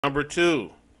Number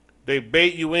two, they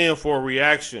bait you in for a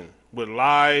reaction with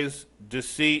lies,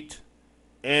 deceit,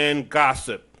 and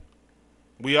gossip.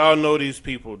 We all know these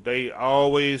people. They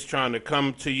always trying to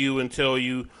come to you and tell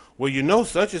you, well, you know,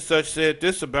 such and such said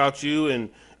this about you,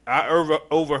 and I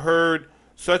overheard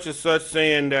such and such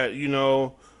saying that you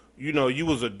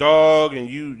was a dog and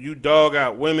you dog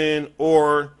out women,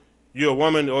 or you're a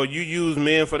woman, or you use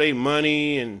men for their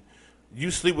money, and you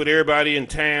sleep with everybody in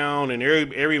town, and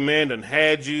every man done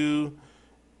had you.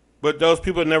 But those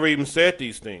people never even said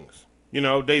these things.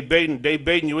 They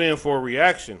baiting you in for a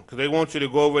reaction because they want you to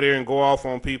go over there and go off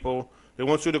on people. They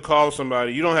want you to call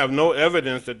somebody. You don't have no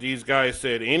evidence that these guys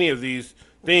said any of these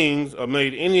things or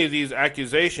made any of these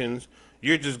accusations.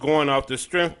 You're just going off the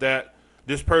strength that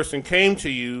this person came to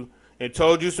you and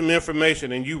told you some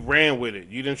information and you ran with it.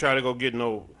 You didn't try to go get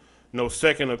no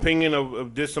second opinion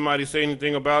of did somebody say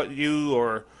anything about you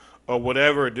or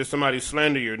whatever. Or did somebody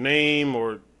slander your name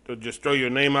or just throw your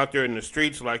name out there in the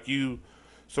streets like you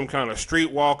some kind of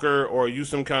streetwalker, or you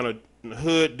some kind of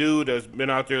hood dude that's been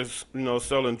out there,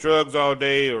 selling drugs all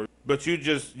day, but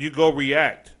you go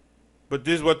react. But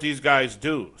this is what these guys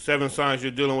do. 7 signs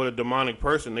you're dealing with a demonic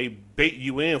person. They bait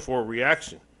you in for a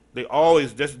reaction. They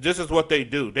always, this is what they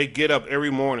do. They get up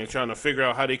every morning trying to figure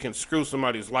out how they can screw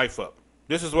somebody's life up.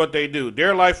 This is what they do.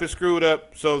 Their life is screwed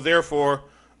up, so therefore,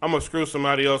 I'm going to screw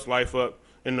somebody else's life up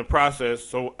in the process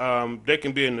so they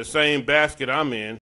can be in the same basket I'm in.